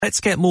Let's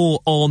get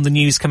more on the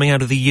news coming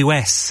out of the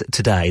US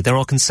today. There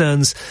are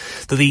concerns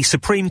that the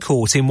Supreme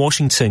Court in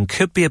Washington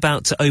could be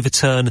about to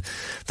overturn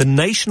the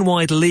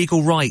nationwide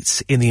legal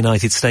right in the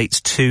United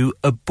States to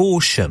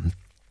abortion.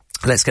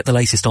 Let's get the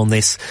latest on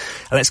this.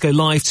 Let's go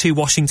live to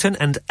Washington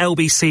and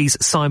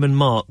LBC's Simon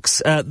Marks.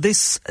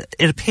 This,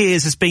 it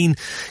appears, has been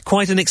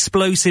quite an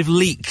explosive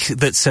leak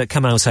that's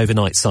come out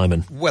overnight,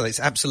 Simon. Well, it's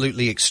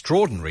absolutely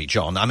extraordinary,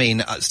 John. I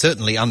mean,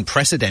 certainly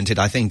unprecedented,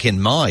 I think, in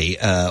my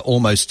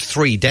almost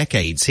 3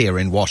 decades here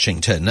in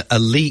Washington, a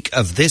leak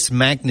of this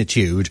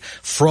magnitude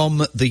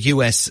from the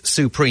US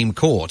Supreme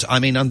Court. I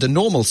mean, under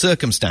normal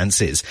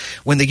circumstances,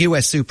 when the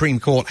US Supreme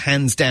Court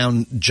hands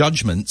down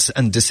judgments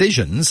and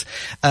decisions,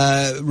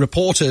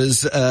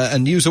 reporters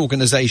and news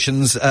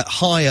organizations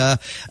hire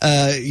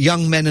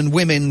young men and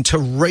women to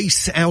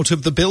race out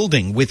of the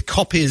building with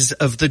copies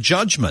of the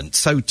judgment.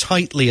 So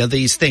tightly are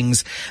these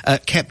things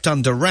kept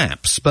under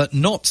wraps, but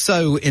not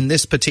so in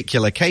this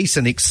particular case.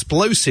 An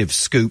explosive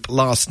scoop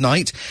last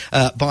night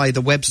by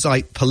the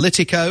website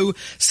Politico,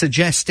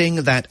 suggesting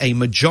that a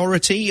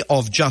majority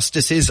of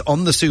justices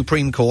on the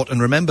Supreme Court,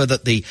 and remember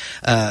that the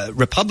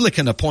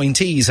Republican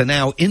appointees are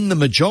now in the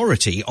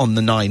majority on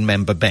the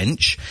 9-member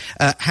bench,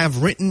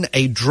 have written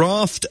a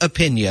draft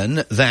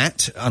opinion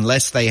that,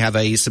 unless they have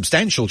a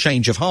substantial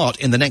change of heart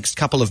in the next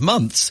couple of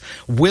months,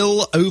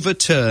 will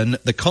overturn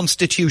the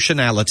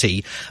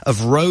constitutionality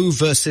of Roe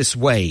versus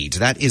Wade.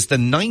 That is the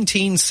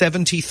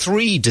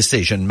 1973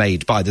 decision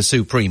made by the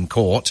Supreme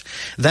Court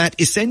that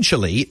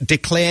essentially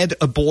declared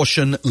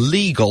abortion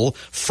legal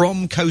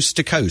from coast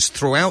to coast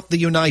throughout the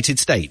United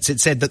States. It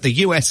said that the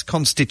U.S.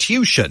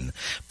 Constitution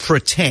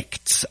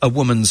protects a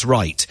woman's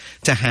right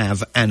to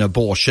have an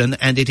abortion,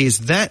 and it is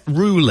that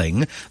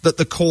ruling that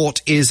the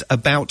court is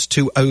about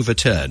to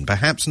overturn.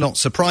 Perhaps not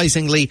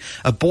surprisingly,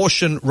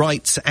 abortion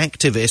rights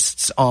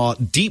activists are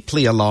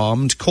deeply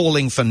alarmed,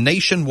 calling for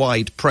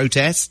nationwide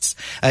protests,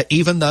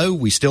 even though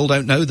we still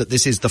don't know that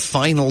this is the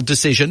final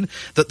decision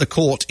that the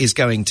court is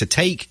going to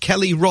take.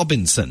 Kelly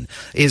Robinson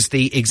is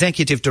the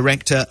executive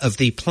director of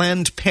the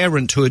Planned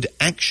Parenthood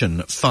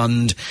Action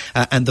Fund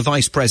and the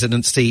vice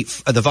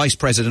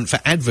president for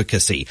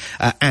advocacy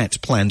at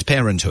Planned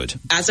Parenthood.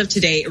 As of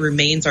today, it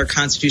remains our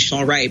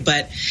constitutional right,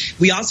 but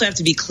we also have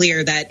to be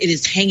clear that it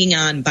is hanging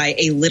on by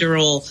a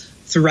literal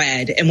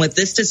thread. And what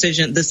this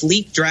decision, this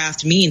leaked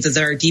draft means is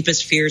that our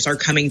deepest fears are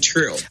coming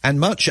true. And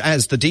much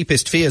as the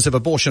deepest fears of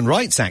abortion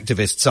rights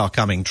activists are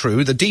coming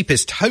true, the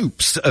deepest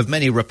hopes of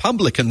many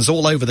Republicans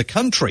all over the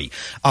country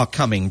are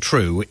coming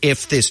true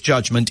if this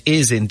judgment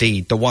is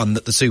indeed the one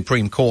that the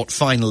Supreme Court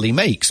finally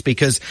makes,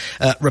 because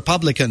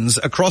Republicans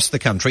across the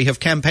country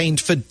have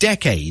campaigned for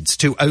decades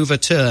to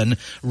overturn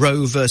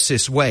Roe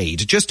versus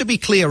Wade. Just to be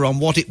clear on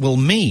what it will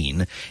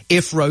mean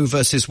if Roe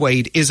versus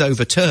Wade is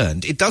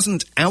overturned, it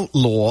doesn't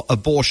outlaw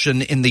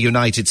abortion in the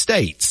United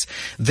States.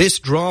 This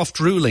draft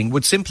ruling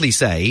would simply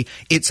say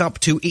it's up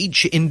to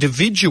each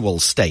individual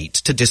state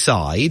to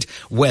decide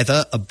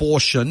whether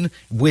abortion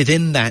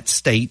within that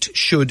state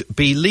should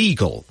be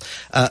legal.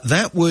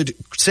 That would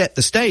set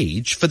the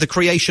stage for the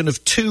creation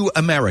of 2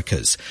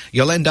 Americas.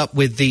 You'll end up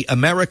with the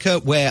America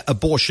where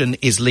abortion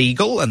is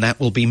legal, and that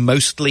will be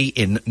mostly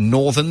in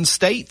northern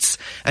states,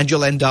 and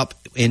you'll end up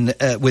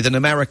with an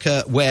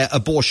America where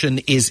abortion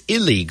is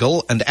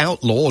illegal and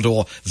outlawed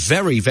or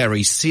very,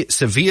 very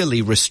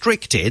severely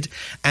restricted,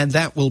 and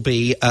that will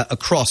be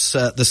across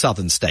the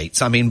southern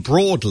states. I mean,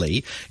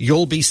 broadly,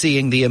 you'll be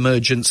seeing the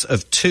emergence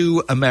of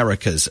 2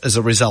 Americas as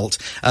a result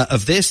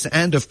of this,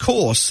 and of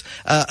course,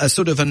 a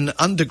sort of an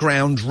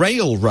underground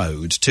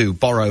railroad, to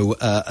borrow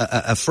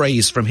a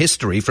phrase from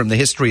history, from the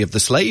history of the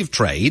slave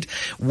trade,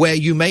 where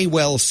you may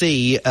well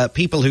see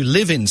people who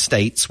live in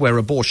states where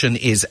abortion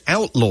is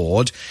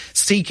outlawed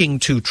seeking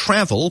to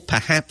travel,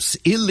 perhaps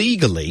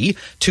illegally,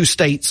 to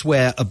states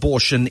where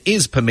abortion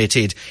is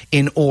permitted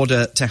in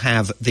order to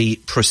have the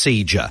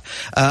procedure.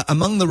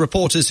 Among the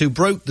reporters who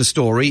broke the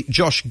story,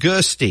 Josh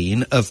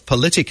Gerstein of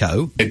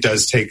Politico. It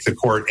does take the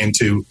court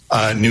into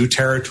new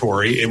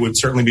territory. It would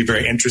certainly be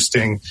very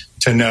interesting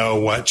to know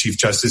what Chief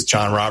Justice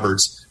John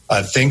Roberts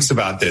thinks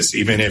about this,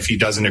 even if he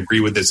doesn't agree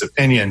with this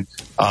opinion.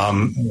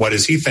 What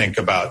does he think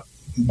about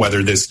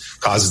whether this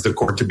causes the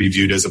court to be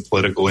viewed as a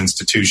political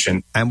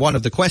institution? And one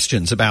of the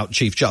questions about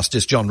Chief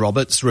Justice John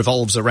Roberts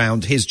revolves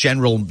around his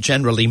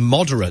generally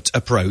moderate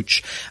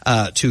approach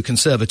to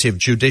conservative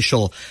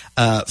judicial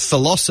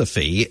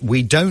philosophy.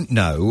 We don't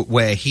know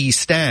where he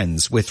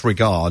stands with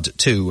regard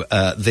to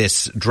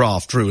this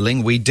draft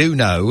ruling. We do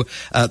know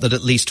that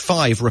at least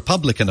 5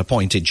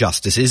 Republican-appointed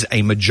justices,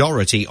 a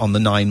majority on the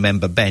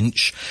 9-member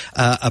bench,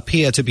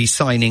 appear to be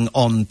signing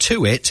on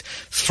to it.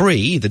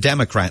 3, the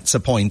Democrats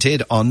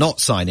appointed, are not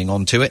signing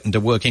on to it and are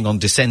working on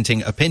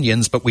dissenting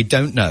opinions, but we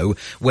don't know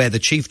where the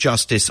Chief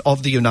Justice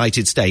of the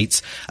United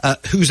States,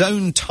 whose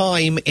own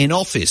time in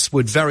office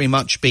would very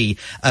much be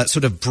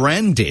sort of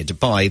branded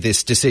by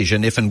this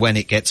decision if and when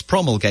it gets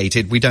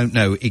promulgated. We don't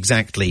know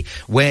exactly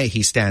where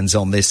he stands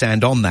on this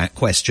and on that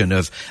question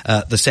of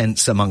the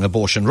sense among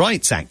abortion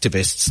rights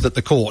activists that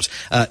the court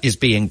is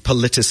being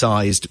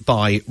politicised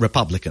by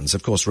Republicans.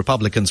 Of course,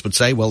 Republicans would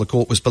say, well, the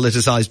court was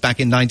politicised back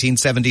in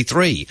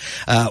 1973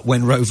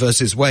 when Roe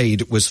versus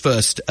Wade was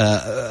first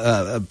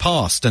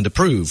passed and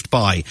approved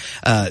by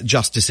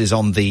justices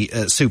on the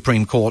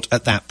Supreme Court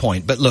at that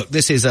point. But look,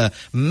 this is a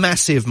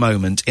massive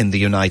moment in the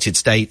United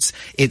States.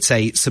 It's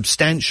a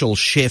substantial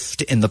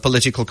shift in the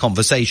political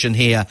conversation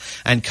here,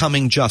 and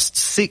coming just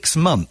 6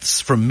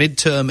 months from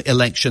midterm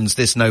elections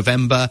this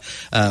November,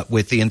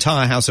 with the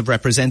entire House of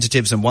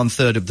Representatives and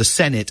 1/3 of the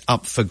Senate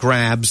up for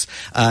grabs,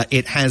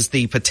 it has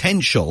the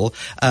potential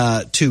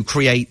to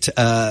create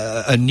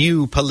a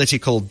new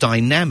political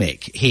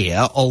dynamic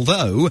here,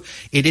 although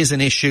it is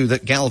an issue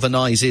that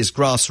galvanizes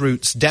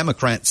grassroots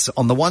Democrats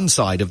on the one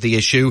side of the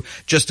issue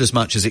just as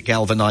much as it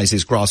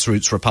galvanizes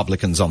grassroots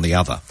Republicans on the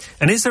other.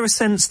 And is there a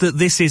sense that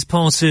this is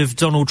part of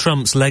Donald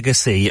Trump's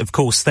legacy? Of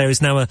course, there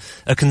is now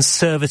a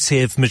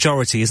conservative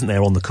majority, isn't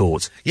there, on the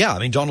court? Yeah, I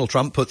mean, Donald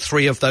Trump put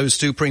 3 of those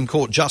Supreme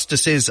Court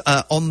justices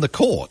on the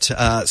court.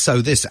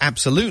 So this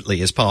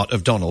absolutely is part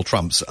of Donald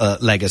Trump's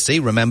legacy.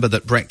 Remember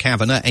that Brett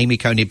Kavanaugh, Amy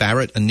Coney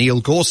Barrett and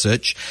Neil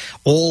Gorsuch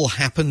all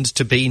happened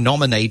to be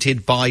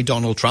nominated by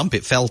Donald Trump.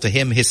 It fell to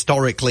him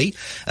historically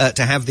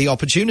to have the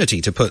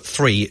opportunity to put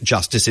 3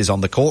 justices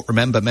on the court.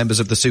 Remember, members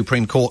of the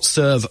Supreme Court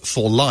serve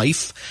for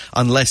life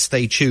unless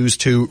they choose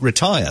to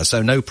retire.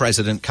 So no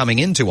president coming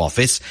into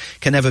office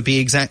can ever be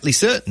exactly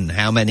certain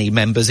how many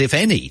members, if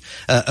any,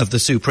 of the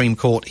Supreme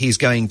Court he's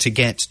going to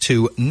get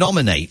to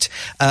nominate.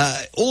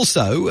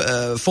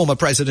 Also, former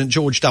President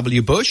George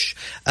W. Bush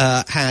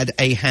had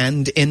a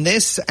hand in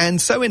this,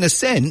 and so in a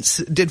sense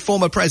did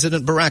former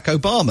President Barack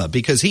Obama,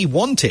 because he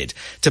wanted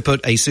to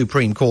put a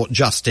Supreme Court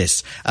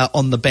justice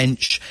on the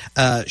bench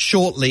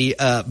shortly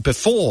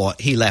before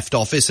he left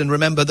office. And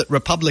remember that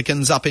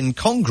Republicans up in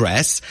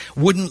Congress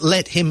wouldn't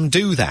let him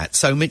do that.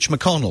 So Mitch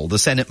McConnell, the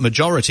Senate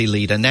Majority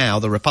Leader now,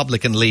 the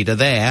Republican leader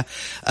there,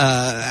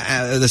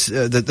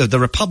 the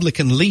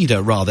Republican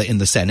leader, rather, in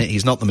the Senate,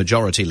 he's not the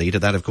Majority Leader,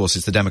 that of course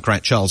is the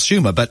Democrat Charles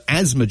Schumer, but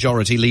as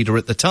Majority Leader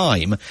at the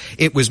time,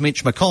 it was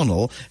Mitch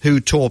McConnell who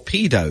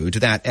torpedoed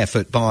that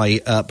effort by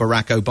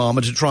Barack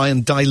Obama to try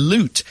and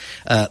dilute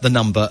the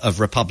number of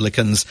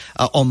Republicans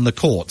on the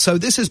court. So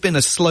this has been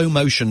a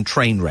slow-motion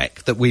train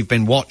wreck that we've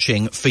been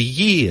watching for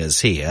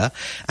years here,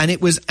 and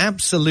it was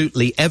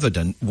absolutely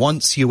evident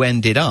once you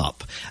ended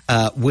up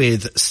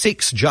with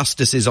 6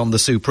 justices on the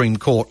Supreme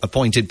Court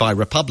appointed by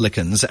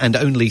Republicans and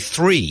only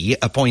 3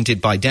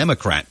 appointed by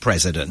Democrat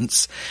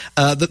presidents,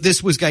 that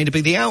this was going to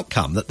be the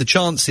outcome, that the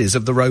chances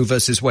of the Roe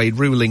versus Wade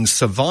ruling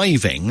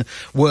surviving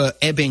were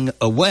ebbing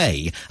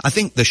away. I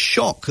think the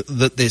shock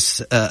that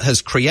this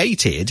has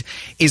created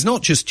is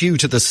not just due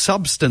to the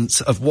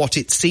substance of what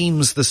it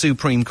seems the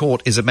Supreme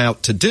Court is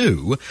about to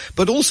do,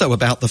 but also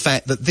about the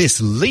fact that this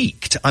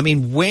leaked. I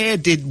mean,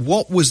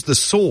 what was the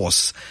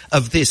source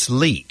of this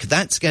leak?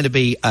 That's going to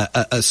be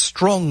a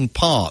strong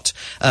part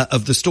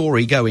of the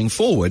story going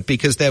forward,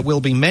 because there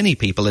will be many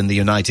people in the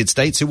United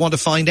States who want to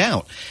find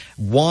out,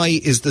 why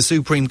is the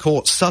Supreme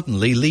Court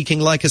suddenly leaking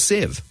like a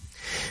sieve?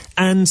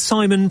 And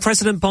Simon,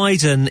 President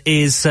Biden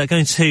is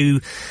going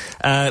to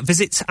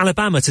visit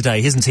Alabama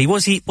today, isn't he?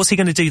 What's he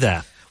going to do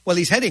there? Well,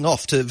 he's heading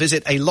off to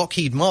visit a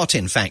Lockheed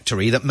Martin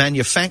factory that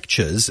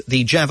manufactures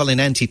the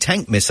Javelin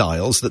anti-tank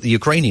missiles that the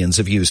Ukrainians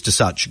have used to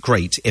such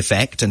great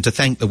effect, and to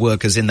thank the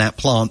workers in that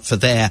plant for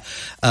their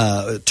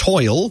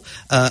toil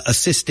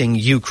assisting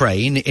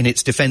Ukraine in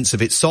its defense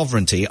of its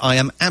sovereignty. I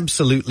am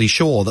absolutely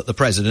sure that the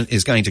president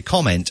is going to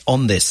comment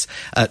on this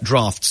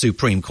draft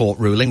Supreme Court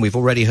ruling. We've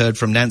already heard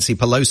from Nancy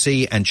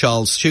Pelosi and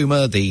Charles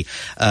Schumer, the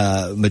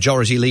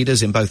majority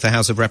leaders in both the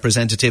House of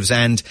Representatives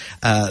and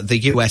the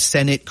U.S.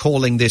 Senate,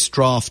 calling this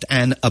draft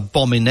an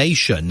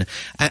abomination.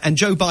 And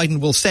Joe Biden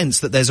will sense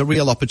that there's a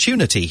real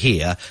opportunity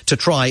here to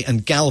try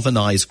and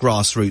galvanize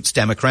grassroots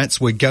Democrats.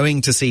 We're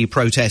going to see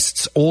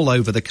protests all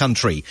over the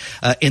country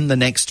in the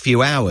next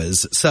few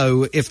hours.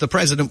 So if the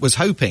president was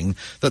hoping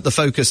that the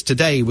focus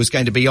today was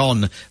going to be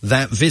on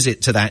that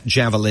visit to that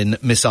Javelin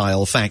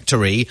missile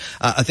factory,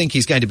 I think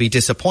he's going to be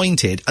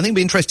disappointed. I think it'll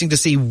be interesting to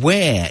see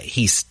where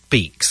he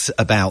speaks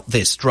about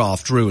this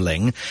draft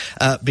ruling,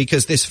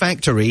 because this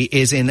factory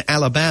is in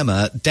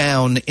Alabama,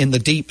 down in the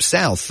deep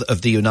south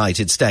of the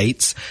United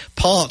States,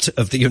 part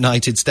of the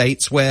United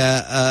States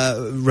where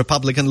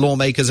Republican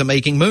lawmakers are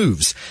making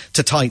moves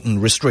to tighten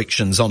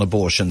restrictions on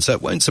abortion. So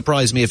it won't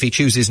surprise me if he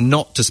chooses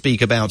not to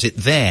speak about it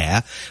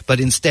there,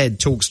 but instead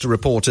talks to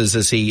reporters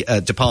as he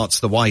departs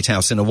the White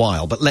House in a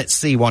while. But let's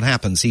see what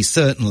happens. He's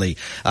certainly,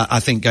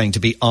 I think, going to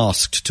be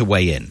asked to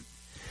weigh in.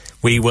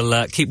 We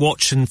will keep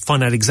watch and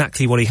find out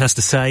exactly what he has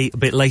to say a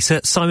bit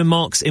later. Simon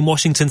Marks in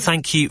Washington,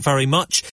 thank you very much.